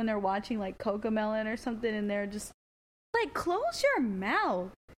kids like when they're watching like Cocomelon or something, and they're just like, close your mouth.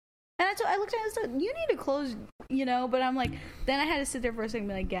 And I looked at him and said, you need to close, but I'm like, then I had to sit there for a second and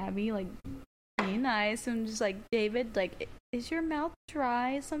be like, Gabby, like, be nice. And I'm just like, David, like, is your mouth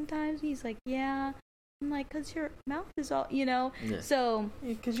dry sometimes? And he's like, yeah. I'm like, because your mouth is all, Yeah. So,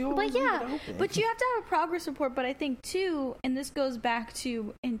 because you always leave it open. But you have to have a progress report. But I think, too, and this goes back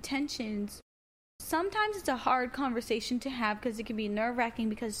to intentions, sometimes it's a hard conversation to have because it can be nerve-wracking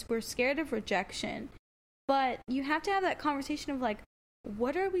because we're scared of rejection. But you have to have that conversation of, like,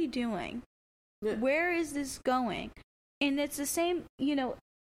 what are we doing? Yeah. Where is this going? And it's the same,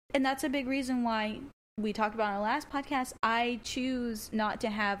 and that's a big reason why we talked about in our last podcast, I choose not to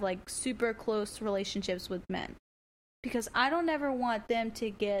have like super close relationships with men because I don't ever want them to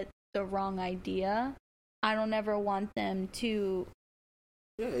get the wrong idea. I don't ever want them to,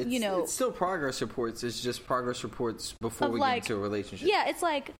 it's still progress reports. It's just progress reports before we get into a relationship. Yeah, it's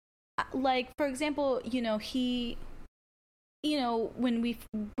like for example, when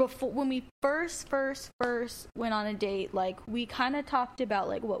we first went on a date, like we kind of talked about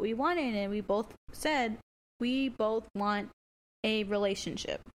like what we wanted, and we both said we both want a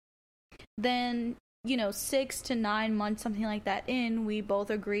relationship. Then 6 to 9 months, something like that in, we both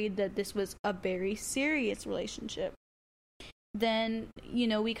agreed that this was a very serious relationship. Then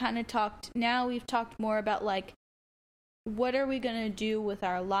we kind of talked. Now we've talked more about like, what are we going to do with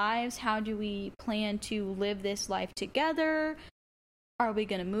our lives? How do we plan to live this life together? Are we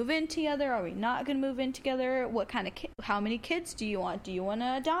going to move in together? Are we not going to move in together? What kind of how many kids do you want? Do you want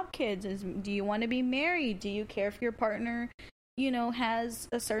to adopt kids? Do you want to be married? Do you care if your partner, has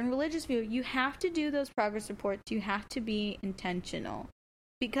a certain religious view? You have to do those progress reports. You have to be intentional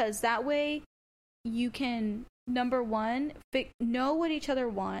because that way you can, number one, know what each other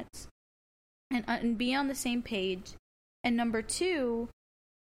wants and be on the same page. And number two,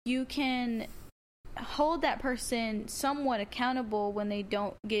 you can hold that person somewhat accountable when they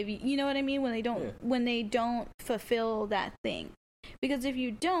don't give you, you know what I mean? When they don't fulfill that thing. Because if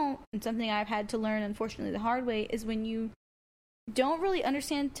you don't, and something I've had to learn, unfortunately, the hard way, is when you don't really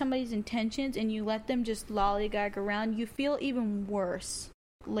understand somebody's intentions and you let them just lollygag around, you feel even worse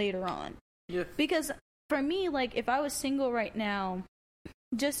later on. Yeah. Because for me, like, if I was single right now,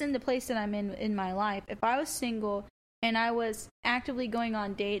 just in the place that I'm in my life, if I was single and I was actively going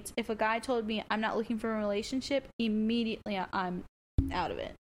on dates, if a guy told me I'm not looking for a relationship, immediately I'm out of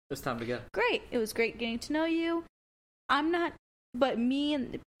it. It's time to go. Great. It was great getting to know you. I'm not, but me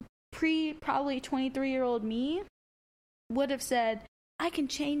and probably 23-year-old me would have said, I can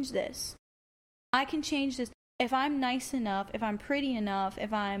change this. I can change this. If I'm nice enough, if I'm pretty enough,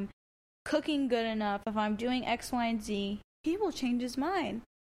 if I'm cooking good enough, if I'm doing X, Y, and Z, he will change his mind.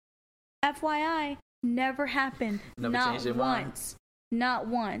 FYI, never happened. Not once. Not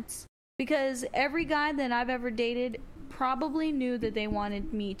once. Because every guy that I've ever dated probably knew that they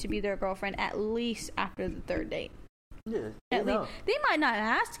wanted me to be their girlfriend at least after the third date. Yeah, at least. They might not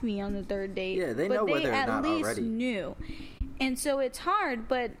ask me on the third date. Yeah, they know whether or not already. But they at least knew. And so it's hard,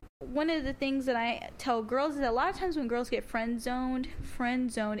 but one of the things that I tell girls is that a lot of times when girls get friend zoned,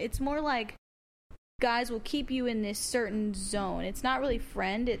 it's more like guys will keep you in this certain zone. It's not really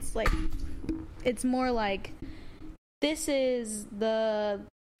friend. It's like, it's more like, this is the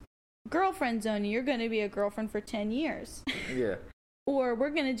girlfriend zone. You're going to be a girlfriend for 10 years. Yeah. Or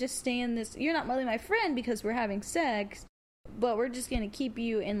we're going to just stay in this. You're not really my friend because we're having sex, but we're just going to keep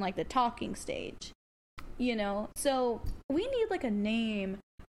you in like the talking stage. You know? So we need like a name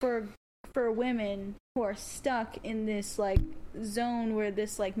for women who are stuck in this like zone where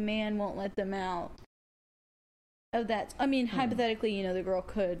this like man won't let them out of that. I mean, hypothetically, you know, the girl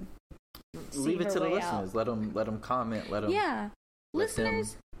could leave it to the listeners. Let them comment. Let them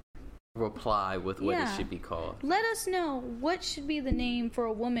listeners reply with what it should be called. Let us know what should be the name for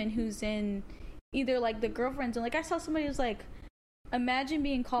a woman who's in either like the girlfriends, and like I saw somebody who's like, imagine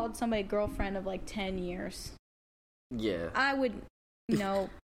being called somebody girlfriend of like 10 years. Yeah, I would, you know.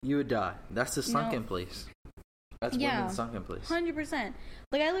 You would die. That's the sunken place. That's women's sunken place. 100%.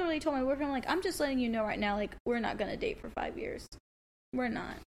 Like, I literally told my boyfriend, like, I'm just letting you know right now, like, we're not gonna date for 5 years. We're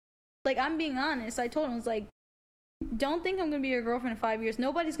not. Like, I'm being honest. I told him, I was like, don't think I'm gonna be your girlfriend in 5 years.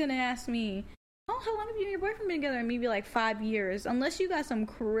 Nobody's gonna ask me, oh, how long have you and your boyfriend been together? And me be like, 5 years. Unless you got some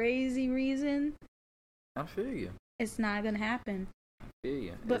crazy reason. I feel you. It's not gonna happen. I feel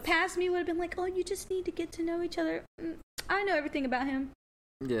you. But past me would have been like, oh, you just need to get to know each other. I know everything about him.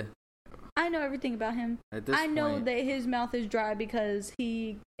 Yeah. I know everything about him. I know that his mouth is dry because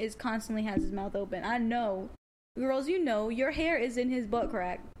he is constantly has his mouth open. I know. Girls, you know, your hair is in his butt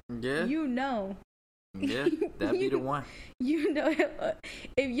crack. Yeah. You know. Yeah, that'd be the one. You know,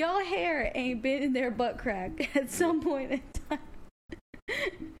 if your hair ain't been in their butt crack at some point in time.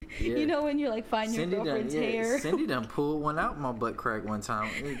 Yeah. You know when you're like finding your girlfriend's hair. Cindy done pulled one out my butt crack one time.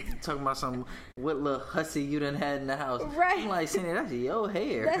 Talking about what little hussy you done had in the house. Right. I'm like, Cindy, that's your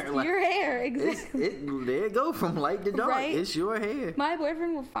hair. That's like, your hair, exactly. There it go from light to dark. Right? It's your hair. My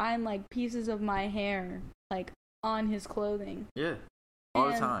boyfriend will find like pieces of my hair like on his clothing. Yeah,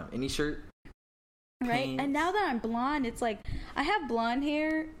 all the time. Any shirt. Right. Pants. And now that I'm blonde, it's like I have blonde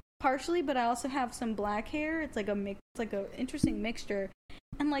hair partially, but I also have some black hair. It's like a mix. It's like a interesting mixture.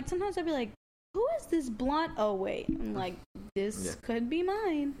 And like sometimes I'll be like, who is this blonde? Oh wait, I'm like, this could be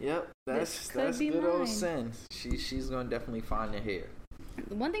mine. Yep, that's good old Sin. She's gonna definitely find the hair.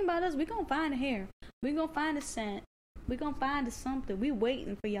 One thing about us, we gonna find a hair. We gonna find a scent. We gonna find something. We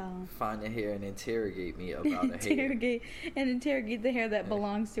waiting for y'all. Find the hair and interrogate me about the hair. Interrogate the hair that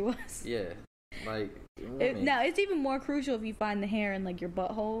belongs to us. Yeah, like now it's even more crucial if you find the hair in like your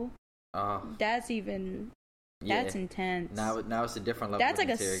butthole. That's even. Yeah. That's intense. Now it's a different level. That's like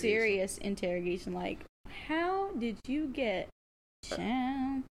a serious interrogation. Like, how did you get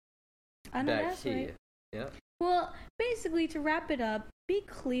down? I know that's here. Right. Yeah. Well, basically, to wrap it up, be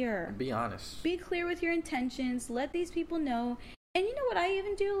clear. Be honest. Be clear with your intentions. Let these people know. And you know what I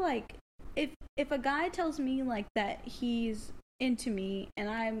even do? Like, if a guy tells me like that he's into me and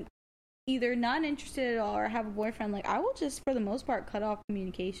I'm either not interested at all or have a boyfriend, like I will just for the most part cut off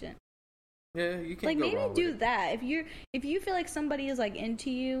communication. Yeah, you can like go maybe wrong do with that if you feel like somebody is like into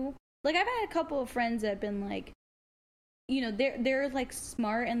you. Like I've had a couple of friends that have been like, you know, they're like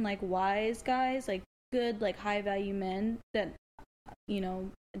smart and like wise guys, like good like high value men that, you know,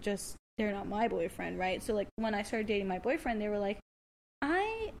 just they're not my boyfriend, right? So like when I started dating my boyfriend, they were like,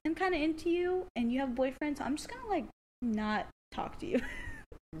 I am kind of into you and you have a boyfriend, so I'm just gonna like not talk to you.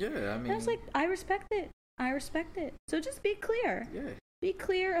 Yeah, I mean, and I was like, I respect it. So just be clear. Yeah. Be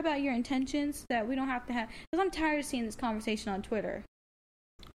clear about your intentions that we don't have to have. Because I'm tired of seeing this conversation on Twitter.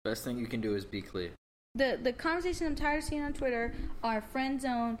 Best thing you can do is be clear. The conversation I'm tired of seeing on Twitter are friend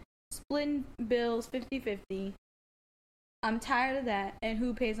zone, splitting bills 50-50. I'm tired of that. And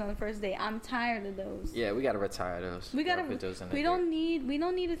who pays on the first date. I'm tired of those. Yeah, we gotta retire those. We gotta put those in we don't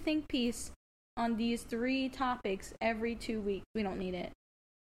need a think piece on these 3 topics every 2 weeks. We don't need it.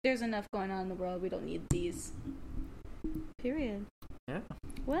 There's enough going on in the world. We don't need these. Period. Yeah.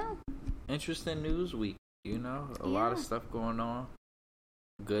 Well. Interesting news week. You know, a lot of stuff going on.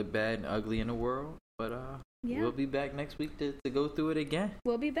 Good, bad, and ugly in the world. But we'll be back next week to go through it again.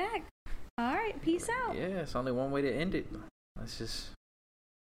 We'll be back. All right. Peace out. Yeah, it's only one way to end it. Let's just.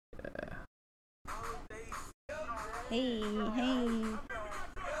 Yeah. Hey.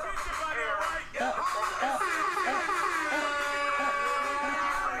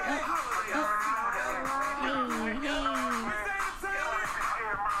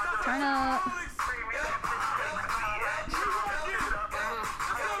 Turn up.